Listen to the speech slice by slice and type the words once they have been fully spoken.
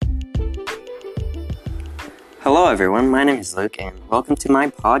Hello everyone, my name is Luke and welcome to my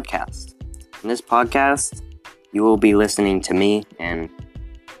podcast. In this podcast, you will be listening to me and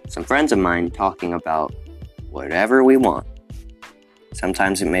some friends of mine talking about whatever we want.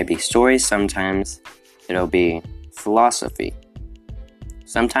 Sometimes it may be stories, sometimes it'll be philosophy.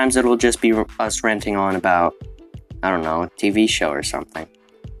 Sometimes it'll just be us ranting on about, a TV show or something.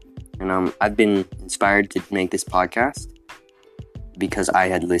 And I've been inspired to make this podcast because I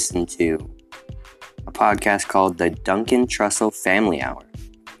had listened to a podcast called the Duncan Trussell Family Hour.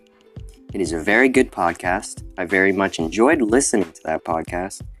 It is a very good podcast. I very much enjoyed listening to that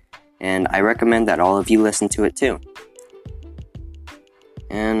podcast, and I recommend that all of you listen to it too.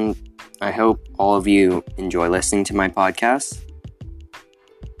 And I hope all of you enjoy listening to my podcast.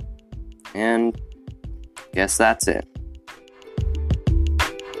 And I guess that's it.